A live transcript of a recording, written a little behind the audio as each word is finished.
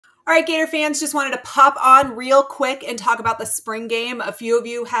All right, Gator fans, just wanted to pop on real quick and talk about the spring game. A few of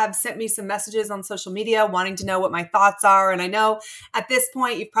you have sent me some messages on social media wanting to know what my thoughts are. And I know at this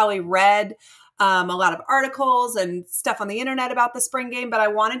point you've probably read a lot of articles and stuff on the internet about the spring game, but I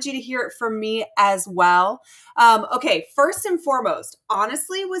wanted you to hear it from me as well. Okay, first and foremost,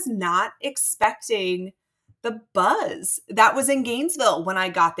 honestly was not expecting the buzz that was in Gainesville when I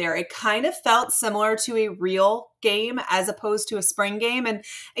got there. It kind of felt similar to a real game as opposed to a spring game. And,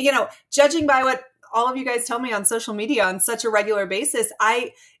 you know, judging by what all of you guys tell me on social media on such a regular basis,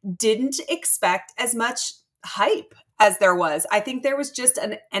 I didn't expect as much hype as there was. I think there was just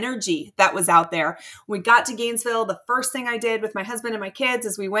an energy that was out there. We got to Gainesville. The first thing I did with my husband and my kids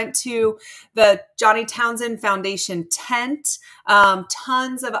is we went to the Johnny Townsend Foundation tent.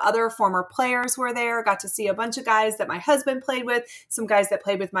 Tons of other former players were there. Got to see a bunch of guys that my husband played with, some guys that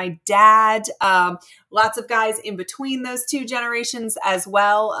played with my dad, lots of guys in between those two generations as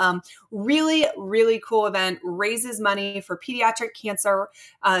well. Really, really cool event. Raises money for pediatric cancer,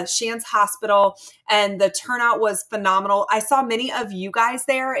 Shands Hospital, and the turnout was phenomenal. I saw many of you guys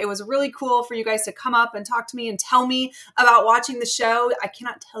there. It was really cool for you guys to come up and talk to me and tell me about watching the show. I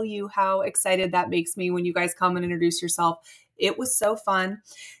cannot tell you how excited that makes me when you guys come and introduce yourself. It was so fun.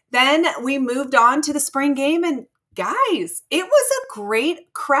 Then we moved on to the spring game, and guys, it was a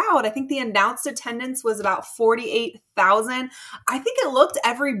great crowd. I think the announced attendance was about 48,000. I think it looked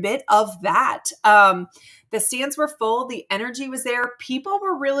every bit of that. The stands were full. The energy was there. People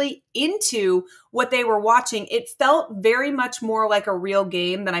were really into what they were watching. It felt very much more like a real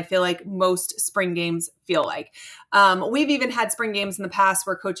game than I feel like most spring games feel like. We've even had spring games in the past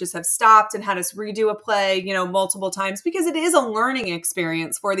where coaches have stopped and had us redo a play, multiple times because it is a learning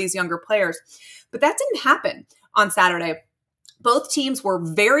experience for these younger players. But that didn't happen on Saturday. Both teams were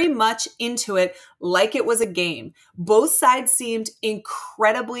very much into it like it was a game. Both sides seemed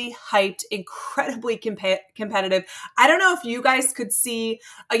incredibly hyped, incredibly competitive. I don't know if you guys could see,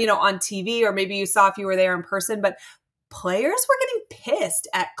 on TV, or maybe you saw if you were there in person, but players were getting pissed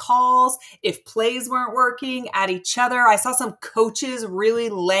at calls, if plays weren't working, at each other. I saw some coaches really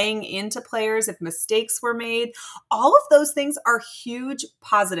laying into players if mistakes were made. All of those things are huge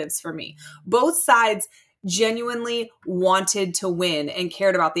positives for me. Both sides genuinely wanted to win and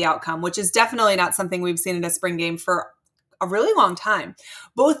cared about the outcome, which is definitely not something we've seen in a spring game for a really long time.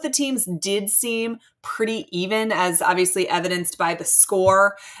 Both the teams did seem pretty even, as obviously evidenced by the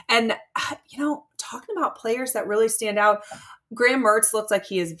score. And, talking about players that really stand out, Graham Mertz looked like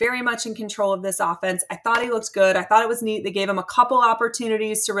he is very much in control of this offense. I thought he looked good. I thought it was neat. They gave him a couple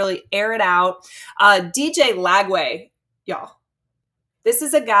opportunities to really air it out. DJ Lagway, y'all. This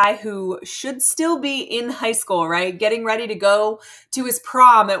is a guy who should still be in high school, right? Getting ready to go to his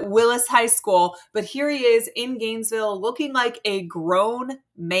prom at Willis High School. But here he is in Gainesville looking like a grown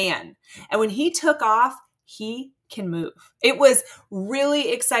man. And when he took off, he can move. It was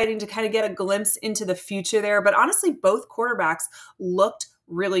really exciting to kind of get a glimpse into the future there. But honestly, both quarterbacks looked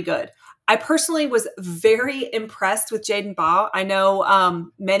really good. I personally was very impressed with Jaden Baugh. I know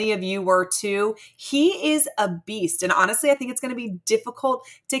many of you were too. He is a beast. And honestly, I think it's going to be difficult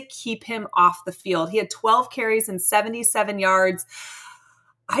to keep him off the field. He had 12 carries and 77 yards.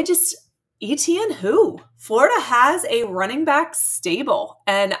 ETN who? Florida has a running back stable.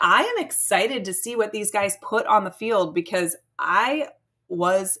 And I am excited to see what these guys put on the field because I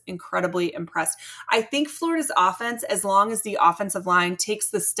was incredibly impressed. I think Florida's offense, as long as the offensive line takes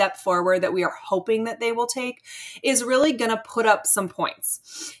the step forward that we are hoping that they will take, is really going to put up some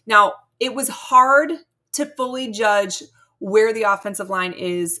points. Now, it was hard to fully judge where the offensive line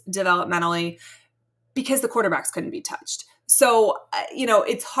is developmentally because the quarterbacks couldn't be touched. So,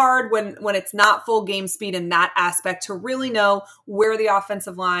 it's hard when it's not full game speed in that aspect to really know where the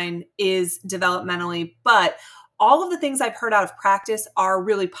offensive line is developmentally. But all of the things I've heard out of practice are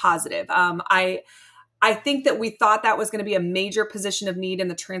really positive. I think that we thought that was going to be a major position of need in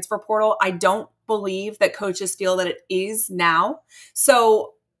the transfer portal. I don't believe that coaches feel that it is now.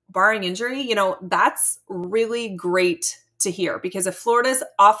 So barring injury, that's really great to hear because if Florida's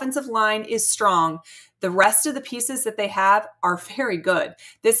offensive line is strong, the rest of the pieces that they have are very good.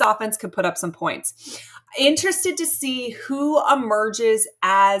 This offense could put up some points. Interested to see who emerges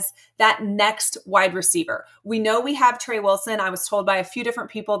as that next wide receiver. We know we have Trey Wilson. I was told by a few different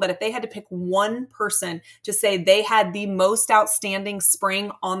people that if they had to pick one person to say they had the most outstanding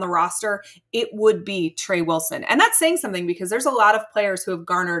spring on the roster, it would be Trey Wilson. And that's saying something because there's a lot of players who have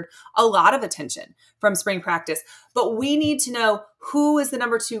garnered a lot of attention from spring practice. But we need to know who is the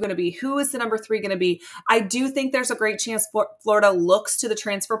number 2 going to be? Who is the number 3 going to be? I do think there's a great chance Florida looks to the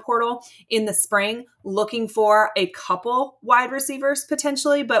transfer portal in the spring, looking for a couple wide receivers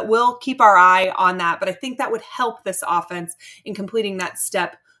potentially, but we'll keep our eye on that. But I think that would help this offense in completing that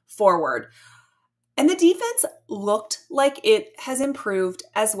step forward. And the defense looked like it has improved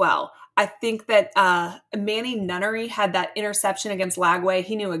as well. I think that Manny Nunnery had that interception against Lagway.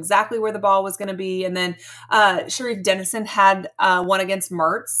 He knew exactly where the ball was going to be. And then Sharif Dennison had one against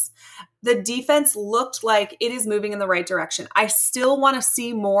Mertz. The defense looked like it is moving in the right direction. I still want to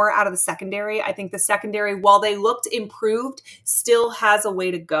see more out of the secondary. I think the secondary, while they looked improved, still has a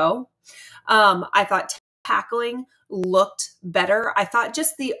way to go. I thought tackling looked better. I thought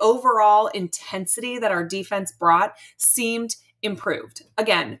just the overall intensity that our defense brought seemed improved.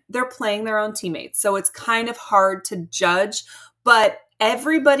 Again, they're playing their own teammates, so it's kind of hard to judge, but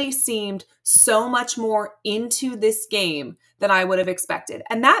everybody seemed so much more into this game than I would have expected.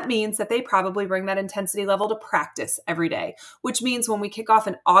 And that means that they probably bring that intensity level to practice every day, which means when we kick off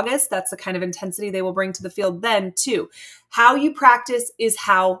in August, that's the kind of intensity they will bring to the field then too. How you practice is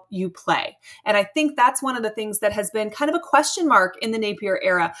how you play. And I think that's one of the things that has been kind of a question mark in the Napier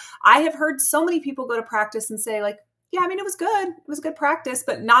era. I have heard so many people go to practice and say like, yeah, I mean, it was good. It was good practice,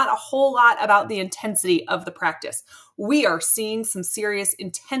 but not a whole lot about the intensity of the practice. We are seeing some serious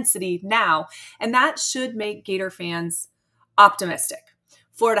intensity now, and that should make Gator fans optimistic.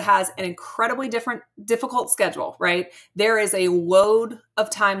 Florida has an incredibly difficult schedule, right? There is a load of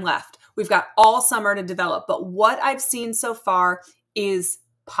time left. We've got all summer to develop, but what I've seen so far is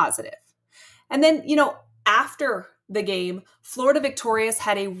positive. And then, after the game, Florida Victorious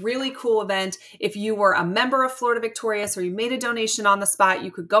had a really cool event. If you were a member of Florida Victorious or you made a donation on the spot,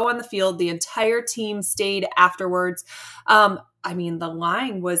 you could go on the field. The entire team stayed afterwards. The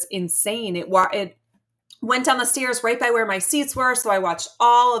line was insane. It went down the stairs right by where my seats were. So I watched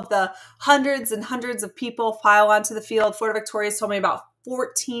all of the hundreds and hundreds of people file onto the field. Florida Victorious told me about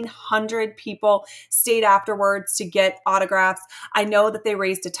 1,400 people stayed afterwards to get autographs. I know that they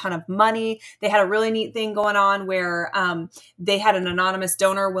raised a ton of money. They had a really neat thing going on where they had an anonymous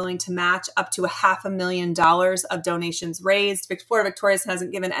donor willing to match up to $500,000 of donations raised. Florida Victorious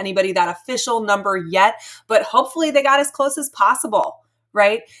hasn't given anybody that official number yet, but hopefully they got as close as possible,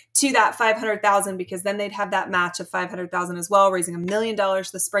 right, to that $500,000, because then they'd have that match of $500,000 as well. Raising $1 million for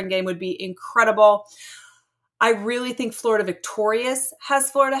the spring game would be incredible. I really think Florida Victorious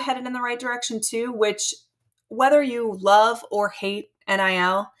has Florida headed in the right direction too, which whether you love or hate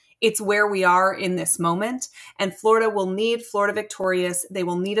NIL, it's where we are in this moment. And Florida will need Florida Victorious. They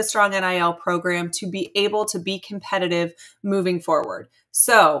will need a strong NIL program to be able to be competitive moving forward.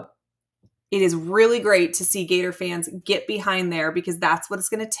 So it is really great to see Gator fans get behind there, because that's what it's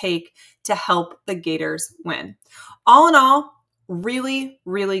going to take to help the Gators win. All in all, really,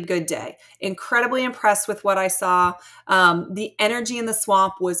 really good day. Incredibly impressed with what I saw. The energy in the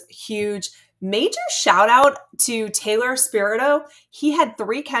swamp was huge. Major shout out to Taylor Spirito. He had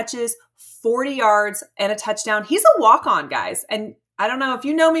 3 catches, 40 yards, and a touchdown. He's a walk-on, guys. And I don't know if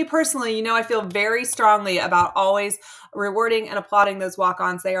you know me personally, I feel very strongly about always rewarding and applauding those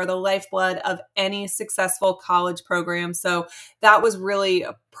walk-ons. They are the lifeblood of any successful college program. So that was really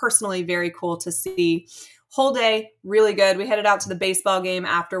personally very cool to see. Whole day, really good. We headed out to the baseball game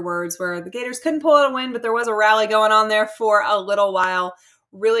afterwards where the Gators couldn't pull out a win, but there was a rally going on there for a little while.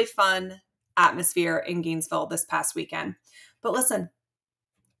 Really fun atmosphere in Gainesville this past weekend. But listen,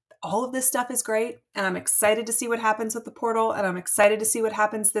 all of this stuff is great, and I'm excited to see what happens with the portal, and I'm excited to see what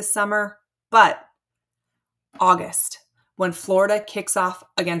happens this summer. But August, when Florida kicks off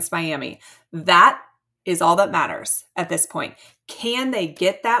against Miami, that is all that matters at this point. Can they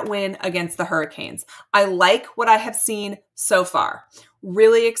get that win against the Hurricanes? I like what I have seen so far.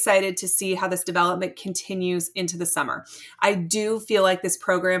 Really excited to see how this development continues into the summer. I do feel like this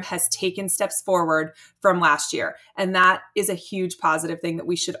program has taken steps forward from last year, and that is a huge positive thing that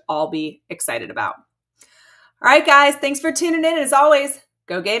we should all be excited about. All right, guys, thanks for tuning in. As always,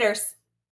 go Gators.